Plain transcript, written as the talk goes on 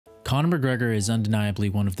Conor McGregor is undeniably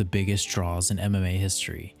one of the biggest draws in MMA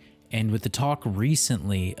history, and with the talk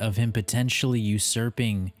recently of him potentially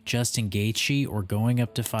usurping Justin Gaethje or going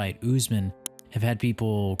up to fight Usman, have had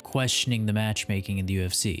people questioning the matchmaking in the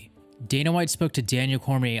UFC. Dana White spoke to Daniel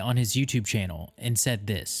Cormier on his YouTube channel and said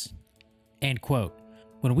this, and quote,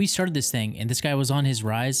 "When we started this thing and this guy was on his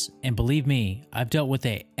rise, and believe me, I've dealt with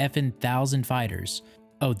a effing 1,000 fighters.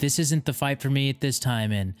 Oh, this isn't the fight for me at this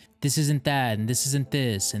time, and this isn't that, and this isn't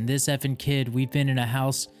this, and this effing kid, we've been in a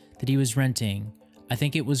house that he was renting." I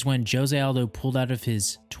think it was when Jose Aldo pulled out of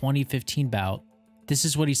his 2015 bout. This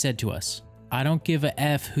is what he said to us. "I don't give a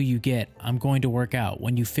F who you get, I'm going to work out.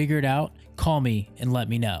 When you figure it out, call me and let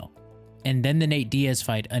me know." And then the Nate Diaz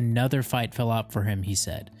fight, another fight fell out for him, he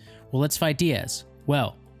said. "Well, let's fight Diaz."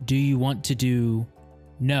 "Well, do you want to do..."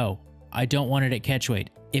 "No, I don't want it at catchweight.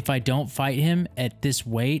 If I don't fight him at this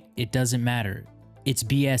weight, it doesn't matter. It's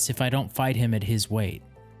BS if I don't fight him at his weight."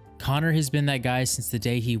 Conor has been that guy since the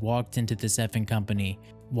day he walked into this effing company,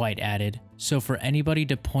 White added. So for anybody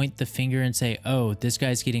to point the finger and say, "Oh, this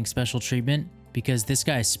guy's getting special treatment," because this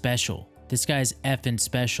guy's special. This guy's effing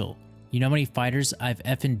special. You know how many fighters I've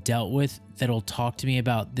effing dealt with that'll talk to me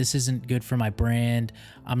about, "This isn't good for my brand,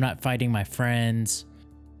 I'm not fighting my friends."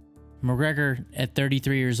 McGregor, at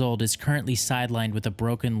 33 years old, is currently sidelined with a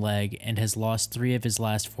broken leg and has lost 3 of his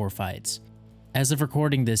last 4 fights. As of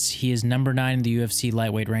recording this, he is number 9 in the UFC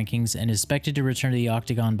lightweight rankings and is expected to return to the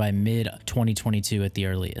octagon by mid-2022 at the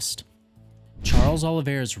earliest. Charles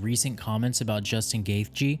Oliveira's recent comments about Justin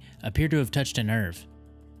Gaethje appear to have touched a nerve.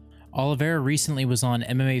 Oliveira recently was on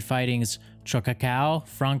MMA Fighting's Trocacao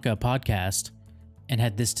Franca podcast and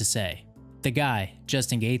had this to say. "The guy,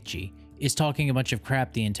 Justin Gaethje, is talking a bunch of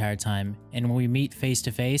crap the entire time, and when we meet face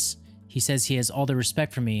to face, he says he has all the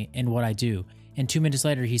respect for me and what I do, and 2 minutes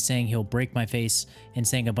later he's saying he'll break my face and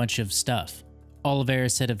saying a bunch of stuff." Oliveira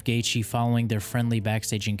said of Gaethje following their friendly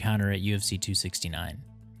backstage encounter at UFC 269.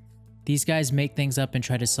 "These guys make things up and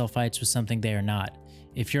try to sell fights with something they are not.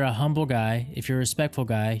 If you're a humble guy, if you're a respectful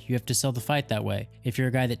guy, you have to sell the fight that way. If you're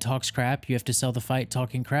a guy that talks crap, you have to sell the fight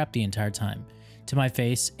talking crap the entire time, to my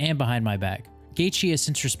face and behind my back." Gaethje has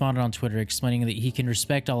since responded on Twitter explaining that he can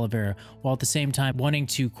respect Oliveira while at the same time wanting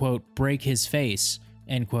to, quote, "break his face,"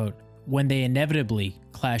 end quote, when they inevitably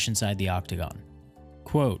clash inside the octagon.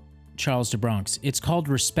 Quote, Charles de Bronx, "It's called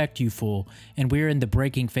respect, you fool, and we're in the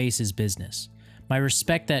breaking faces business. My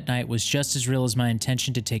respect that night was just as real as my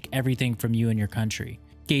intention to take everything from you and your country,"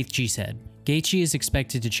 Gaethje said. Gaethje is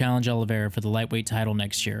expected to challenge Oliveira for the lightweight title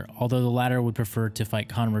next year, although the latter would prefer to fight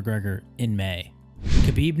Conor McGregor in May.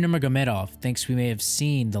 Khabib Nurmagomedov thinks we may have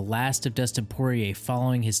seen the last of Dustin Poirier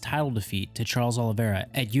following his title defeat to Charles Oliveira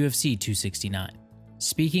at UFC 269.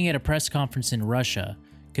 Speaking at a press conference in Russia,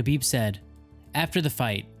 Khabib said, "After the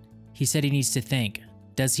fight, he said he needs to think.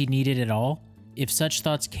 Does he need it at all? If such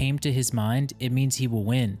thoughts came to his mind, it means he will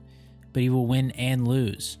win, but he will win and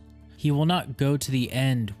lose. He will not go to the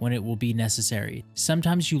end when it will be necessary.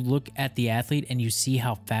 Sometimes you look at the athlete and you see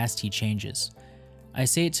how fast he changes. I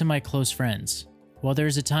say it to my close friends. While there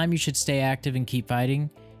is a time you should stay active and keep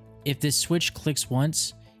fighting, if this switch clicks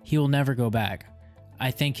once, he will never go back.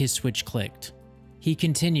 I think his switch clicked." He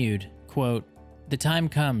continued, quote, "The time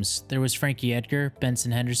comes. There was Frankie Edgar,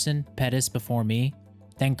 Benson Henderson, Pettis before me.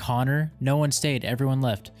 Then Conor. No one stayed, everyone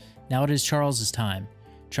left. Now it is Charles's time.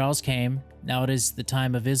 Charles came. Now it is the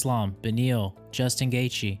time of Islam, Beneil, Justin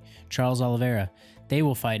Gaethje, Charles Oliveira. They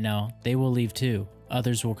will fight now. They will leave too.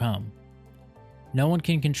 Others will come. No one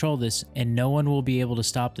can control this, and no one will be able to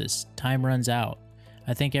stop this. Time runs out.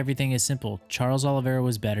 I think everything is simple. Charles Oliveira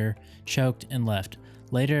was better, choked, and left.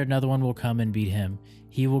 Later, another one will come and beat him.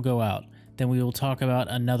 He will go out. Then we will talk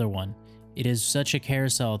about another one. It is such a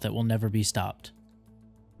carousel that will never be stopped."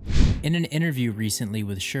 In an interview recently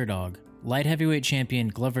with Sherdog, light heavyweight champion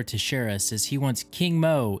Glover Teixeira says he wants King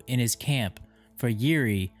Mo in his camp for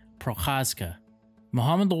Jiri Prochazka.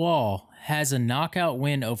 Muhammad Lawal has a knockout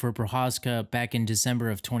win over Prochazka back in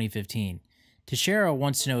December of 2015. Teixeira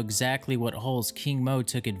wants to know exactly what holes King Mo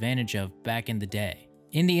took advantage of back in the day.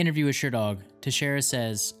 In the interview with Sherdog, Teixeira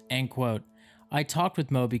says, end quote, "I talked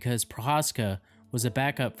with Mo because Prochazka was a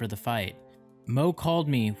backup for the fight. Mo called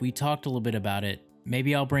me, we talked a little bit about it.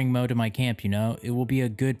 Maybe I'll bring Mo to my camp, you know, it will be a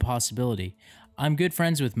good possibility. I'm good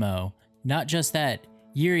friends with Mo. Not just that,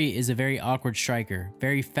 Jiri is a very awkward striker,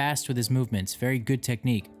 very fast with his movements, very good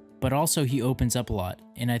technique, but also he opens up a lot,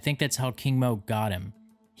 and I think that's how King Mo got him.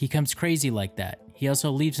 He comes crazy like that. He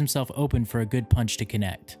also leaves himself open for a good punch to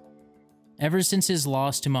connect." Ever since his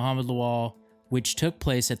loss to Muhammad Lawal, which took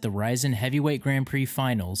place at the Ryzen Heavyweight Grand Prix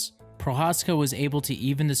Finals, Prochazka was able to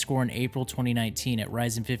even the score in April 2019 at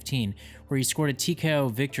Ryzen 15, where he scored a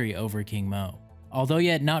TKO victory over King Mo. Although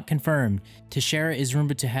yet not confirmed, Teixeira is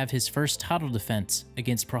rumored to have his first title defense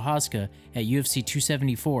against Prochazka at UFC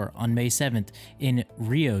 274 on May 7th in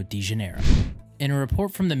Rio de Janeiro. In a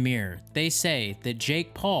report from The Mirror, they say that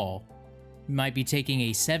Jake Paul might be taking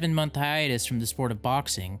a 7-month hiatus from the sport of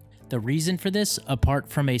boxing. The reason for this, apart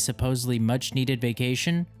from a supposedly much-needed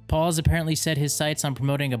vacation, Paul has apparently set his sights on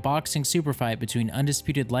promoting a boxing super fight between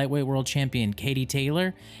undisputed lightweight world champion Katie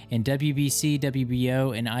Taylor and WBC,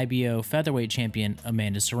 WBO, and IBO featherweight champion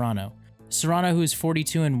Amanda Serrano. Serrano, who is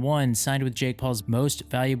 42-1, signed with Jake Paul's most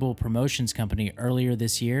valuable promotions company earlier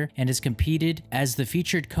this year and has competed as the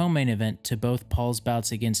featured co-main event to both Paul's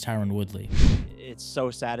bouts against Tyron Woodley. It's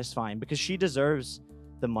so satisfying because she deserves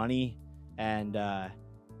the money and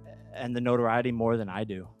the notoriety more than I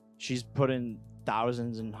do. She's put in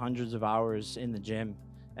thousands and hundreds of hours in the gym,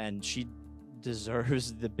 and she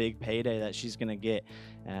deserves the big payday that she's gonna get,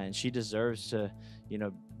 and she deserves to, you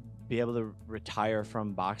know, be able to retire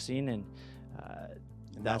from boxing and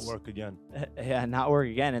not work again. Yeah, not work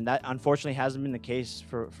again. And that unfortunately hasn't been the case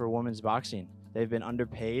for women's boxing. They've been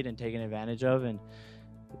underpaid and taken advantage of, and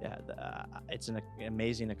yeah, it's an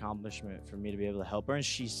amazing accomplishment for me to be able to help her. And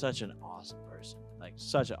she's such an awesome person, like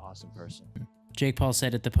such an awesome person. Jake Paul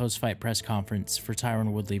said at the post-fight press conference for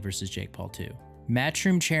Tyron Woodley versus Jake Paul 2.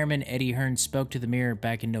 Matchroom chairman Eddie Hearn spoke to The Mirror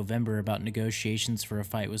back in November about negotiations for a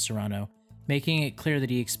fight with Serrano, making it clear that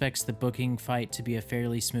he expects the booking fight to be a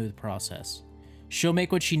fairly smooth process. "She'll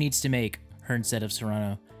make what she needs to make," Hearn said of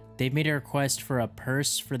Serrano. "They've made a request for a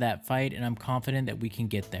purse for that fight, and I'm confident that we can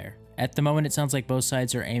get there." At the moment, it sounds like both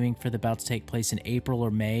sides are aiming for the bout to take place in April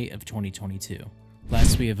or May of 2022.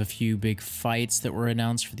 Last, we have a few big fights that were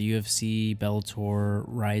announced for the UFC, Bellator,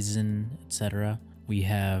 Ryzen, etc. We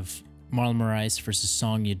have Marlon Moraes versus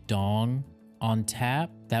Song Yadong on tap.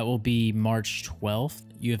 That will be March 12th,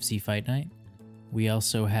 UFC Fight Night. We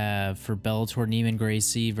also have for Bellator Neiman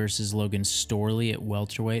Gracie versus Logan Storley at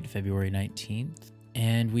welterweight, February 19th.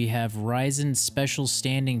 And we have Ryzen special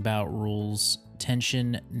standing bout rules,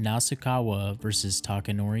 Tenshin Nasukawa versus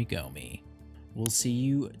Takanori Gomi. We'll see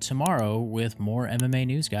you tomorrow with more MMA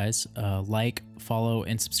news, guys. Like, follow,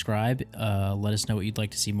 and subscribe. Let us know what you'd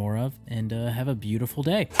like to see more of, and have a beautiful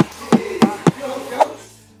day.